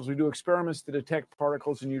particles. We do experiments to detect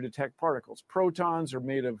particles, and you detect particles. Protons are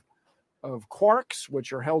made of quarks,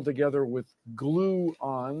 which are held together with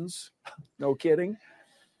gluons. No kidding.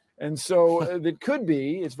 And so it could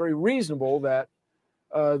be, it's very reasonable that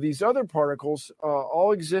these other particles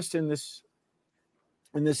all exist in this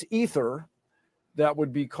ether that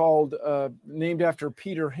would be called, named after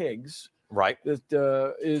Peter Higgs, Right.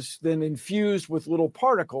 that is then infused with little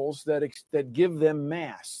particles that give them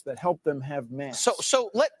mass, that help them have mass. So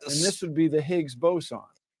and this would be the Higgs boson.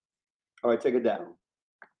 All right, take it down.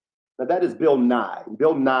 Now that is Bill Nye.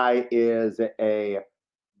 Bill Nye is a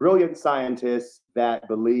brilliant scientist that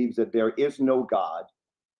believes that there is no God,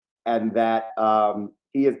 and that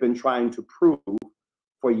he has been trying to prove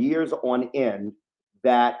for years on end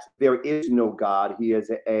that there is no God. He is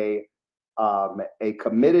a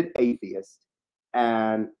committed atheist,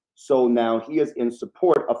 and so now he is in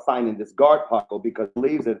support of finding this God particle because he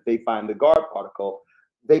believes that if they find the God particle,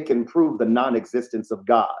 they can prove the non-existence of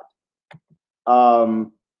God.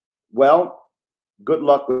 Well, good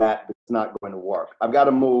luck with that. It's not going to work. I've got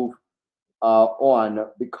to move on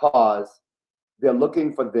because they're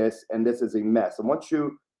looking for this, and this is a mess. I want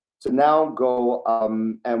you to now go,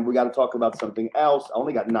 and we got to talk about something else. I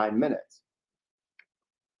only got 9 minutes.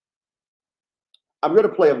 I'm going to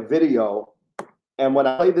play a video, and when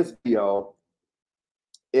I play this video,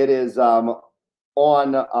 it is on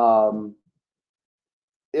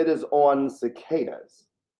cicadas.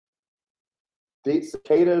 The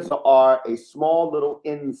cicadas are a small little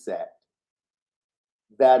insect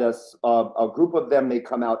that a group of them may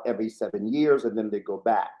come out every 7 years and then they go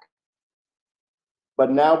back.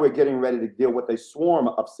 But now we're getting ready to deal with a swarm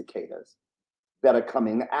of cicadas that are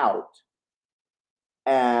coming out.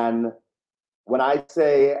 And when I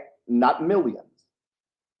say not millions,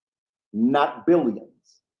 not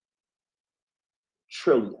billions,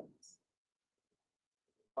 trillions,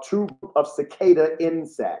 a troop of cicada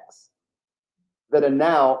insects that are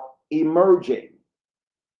now emerging.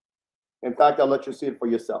 In fact, I'll let you see it for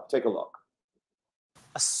yourself. Take a look.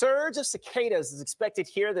 A surge of cicadas is expected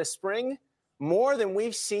here this spring, more than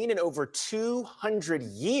we've seen in over 200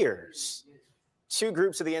 years. Two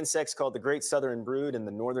groups of the insects called the Great Southern Brood and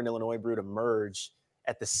the Northern Illinois Brood emerge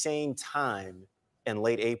at the same time in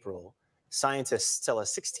late April. Scientists tell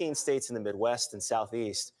us 16 states in the Midwest and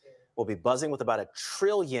Southeast will be buzzing with about 1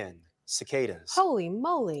 trillion cicadas. Holy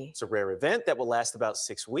moly. It's a rare event that will last about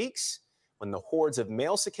 6 weeks. When the hordes of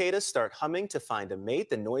male cicadas start humming to find a mate,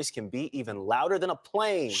 the noise can be even louder than a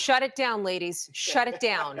plane. Shut it down, ladies. Shut it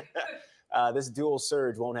down. This dual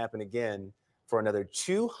surge won't happen again for another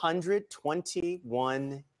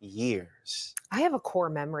 221 years. I have a core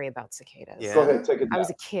memory about cicadas. Yeah. Go ahead, take it down. I was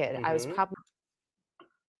a kid. I was probably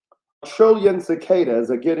 1 trillion cicadas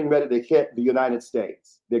are getting ready to hit the United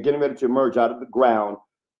States. They're getting ready to emerge out of the ground.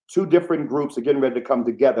 Two different groups are getting ready to come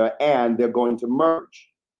together, and they're going to merge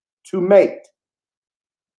to mate.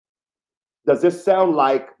 Does this sound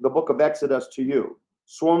like the book of Exodus to you?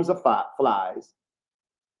 Swarms of flies,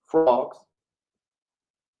 frogs,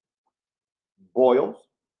 boils,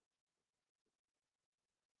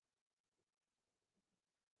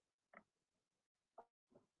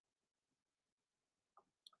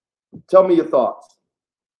 tell me your thoughts.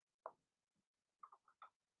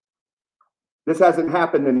 This hasn't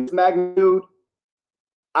happened in this magnitude.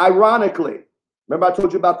 Ironically, remember I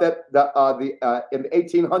told you about that in the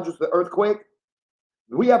 1800s, the earthquake?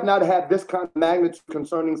 We have not had this kind of magnitude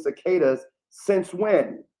concerning cicadas since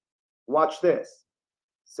when? Watch this.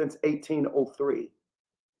 Since 1803.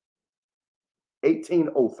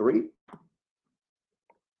 1803?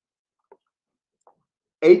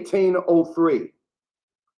 1803.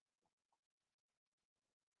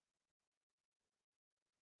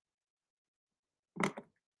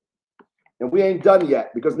 And we ain't done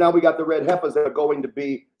yet, because now we got the red heifers that are going to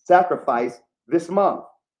be sacrificed this month.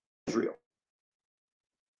 Israel.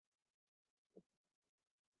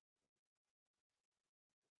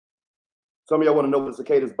 Some of y'all want to know what the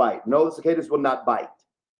cicadas bite. No, the cicadas will not bite.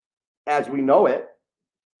 As we know it,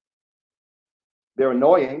 they're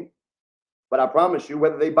annoying, but I promise you,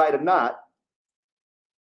 whether they bite or not,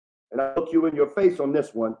 and I'll look you in your face on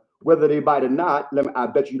this one, whether they bite or not, I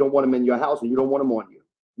bet you don't want them in your house and you don't want them on you.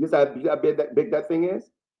 You see how big that thing is?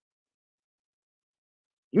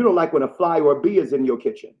 You don't like when a fly or a bee is in your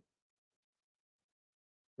kitchen.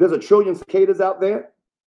 There's 1 trillion cicadas out there.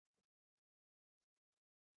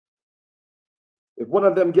 If one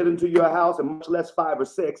of them get into your house, and much less 5 or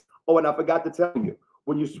 6, oh, and I forgot to tell you,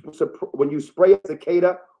 when you spray a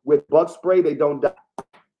cicada with bug spray, they don't die.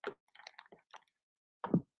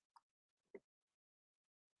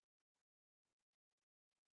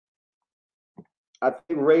 I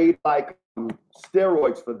think Raid like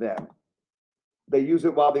steroids for them. They use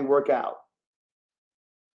it while they work out.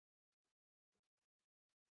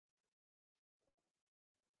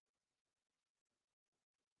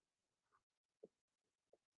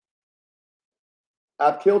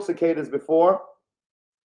 I've killed cicadas before.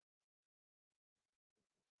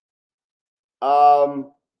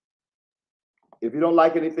 if you don't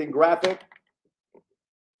like anything graphic,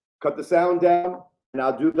 cut the sound down, and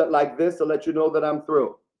I'll do that like this to let you know that I'm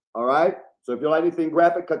through. All right? So if you don't like anything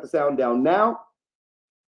graphic, cut the sound down now.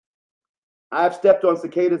 I've stepped on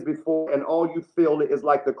cicadas before, and all you feel is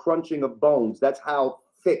like the crunching of bones. That's how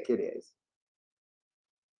thick it is.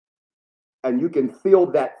 And you can feel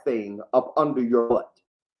that thing up under your butt.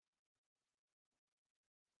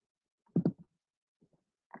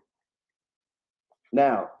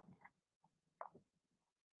 Now,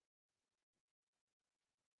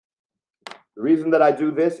 the reason that I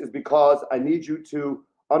do this is because I need you to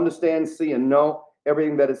understand, see, and know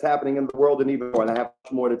everything that is happening in the world and even more. And I have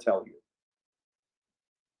much more to tell you.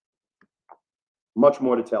 Much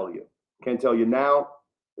more to tell you. Can't tell you now.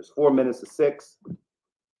 There's 4 minutes to 6.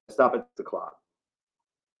 Stop at 6 o'clock.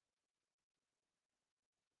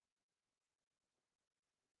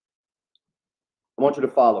 I want you to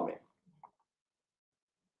follow me.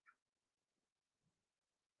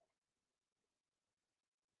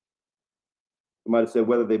 You might have said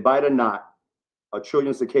whether they bite or not, 1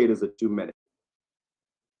 trillion cicadas are too many.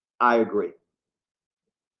 I agree.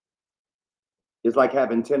 It's like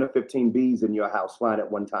having 10 or 15 bees in your house flying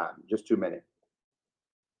at one time, just too many.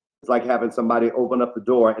 It's like having somebody open up the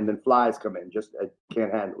door and then flies come in, just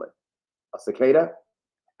can't handle it. A cicada,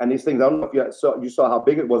 and these things, I don't know if you saw how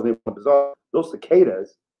big it was, and they were bizarre. Those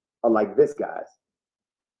cicadas are like this, guys.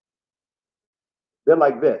 They're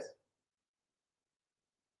like this.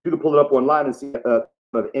 You can pull it up online and see the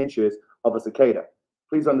inches of a cicada.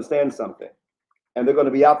 Please understand something. And they're going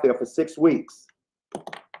to be out there for 6 weeks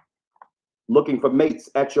looking for mates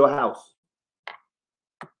at your house,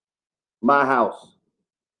 my house,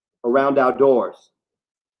 around our doors.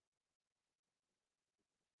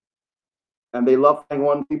 And they love flying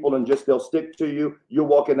on people, and just they'll stick to you. You'll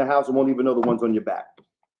walk in the house and won't even know the ones on your back.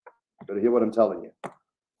 You better hear what I'm telling you.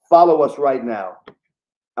 Follow us right now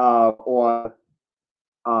on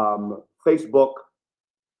Facebook,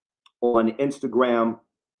 on Instagram,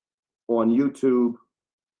 on YouTube,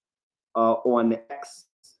 on X.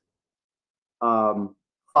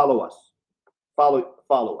 Follow us.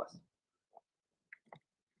 Follow us.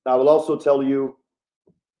 I will also tell you,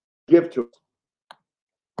 give to us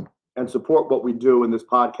and support what we do in this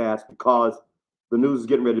podcast, because the news is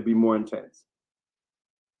getting ready to be more intense.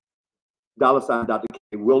 $ Dr.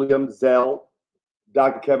 K. Williams, Zelle,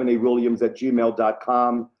 Dr. Kevin A. Williams at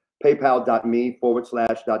gmail.com,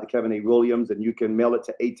 paypal.me/Dr. Kevin A. Williams, and you can mail it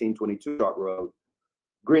to 1822 Sharp Road,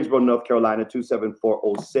 Greensboro, North Carolina,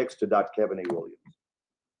 27406 to Dr. Kevin A. Williams.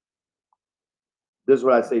 This is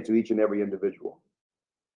what I say to each and every individual.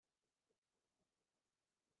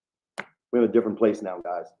 We're in a different place now,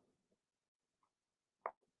 guys.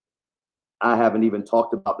 I haven't even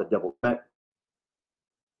talked about the double threat.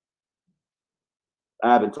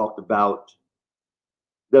 I haven't talked about,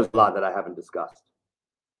 there's a lot that I haven't discussed.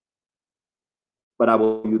 But I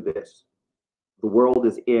will tell you this. The world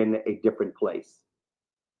is in a different place.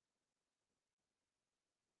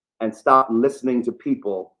 And stop listening to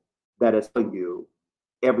people that are telling you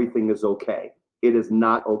everything is okay. It is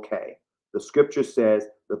not okay. The scripture says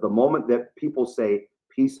that the moment that people say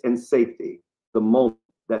peace and safety, the moment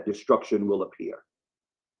that destruction will appear.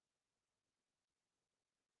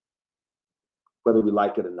 Whether we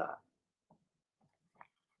like it or not.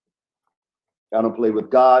 I don't play with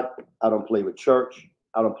God. I don't play with church.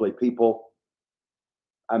 I don't play people.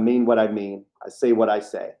 I mean what I mean. I say what I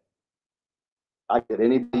say. I get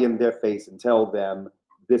anybody in their face and tell them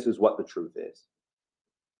this is what the truth is.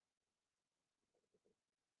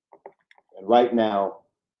 And right now,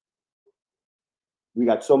 we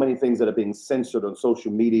got so many things that are being censored on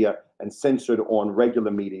social media and censored on regular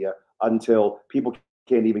media until people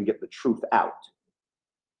can't even get the truth out.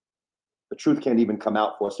 The truth can't even come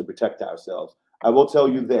out for us to protect ourselves. I will tell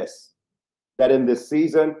you this, that in this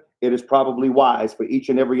season, it is probably wise for each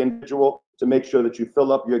and every individual to make sure that you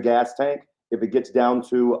fill up your gas tank. If it gets down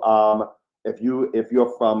to, if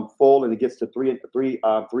you're from full and it gets to three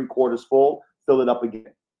quarters full, fill it up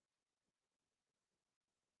again.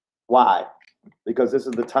 Why? Because this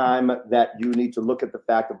is the time that you need to look at the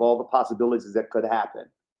fact of all the possibilities that could happen.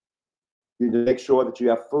 You need to make sure that you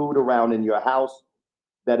have food around in your house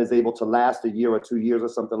that is able to last a year or 2 years or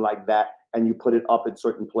something like that, and you put it up in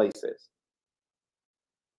certain places.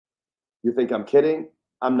 You think I'm kidding?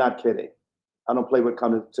 I'm not kidding. I don't play when it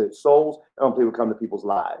comes to souls. I don't play when it comes to people's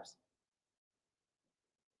lives.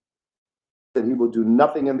 That he will do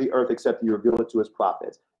nothing in the earth except he reveal it to his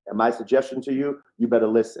prophets. And my suggestion to you, you better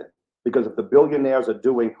listen. Because if the billionaires are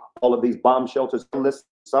doing all of these bomb shelters, listen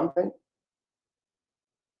to something.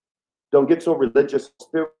 Don't get so religious,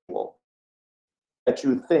 spiritual, that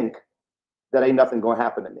you think that ain't nothing going to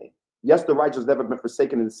happen to me. Yes, the righteous never been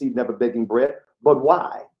forsaken and the seed never begging bread. But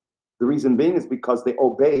why? The reason being is because they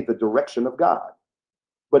obey the direction of God.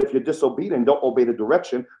 But if you're disobedient, don't obey the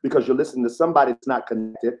direction because you're listening to somebody that's not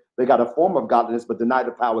connected. They got a form of godliness, but deny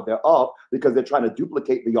the power thereof because they're trying to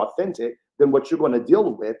duplicate the authentic. Then what you're going to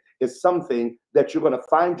deal with is something that you're going to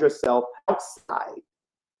find yourself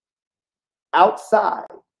outside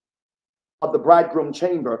of the bridegroom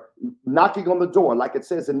chamber, knocking on the door, like it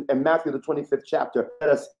says in Matthew, the 25th chapter, let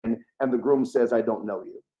us in, and the groom says, I don't know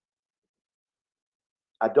you.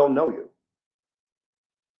 I don't know you.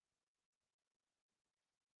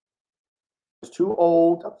 I'm too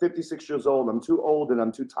old. I'm 56 years old. I'm too old and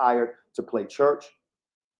I'm too tired to play church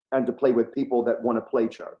and to play with people that want to play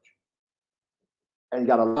church. And you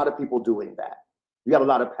got a lot of people doing that. You got a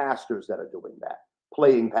lot of pastors that are doing that,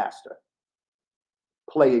 playing pastor,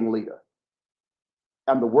 playing leader.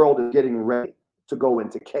 And the world is getting ready to go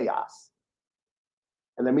into chaos.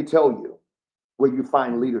 And let me tell you where you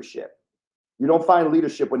find leadership. You don't find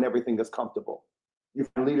leadership when everything is comfortable. You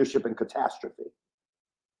find leadership in catastrophe.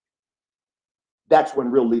 That's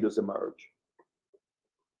when real leaders emerge.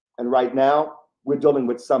 And right now, we're dealing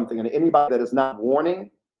with something. And anybody that is not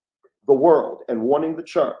warning the world and warning the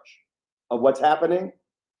church of what's happening,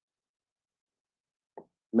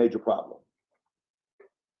 major problem.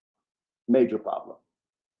 Major problem.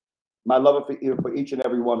 My love is for each and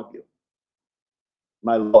every one of you.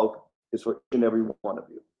 My love is for each and every one of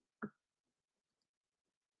you.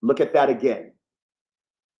 Look at that again.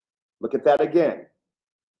 Look at that again.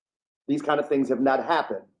 These kind of things have not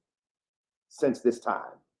happened since this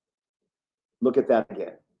time. Look at that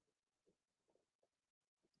again.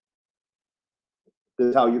 This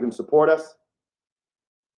is how you can support us.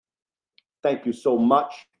 Thank you so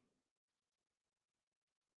much.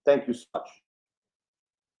 Thank you so much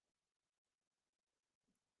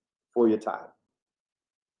for your time.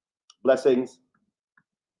 Blessings.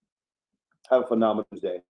 Have a phenomenal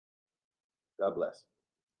day. God bless.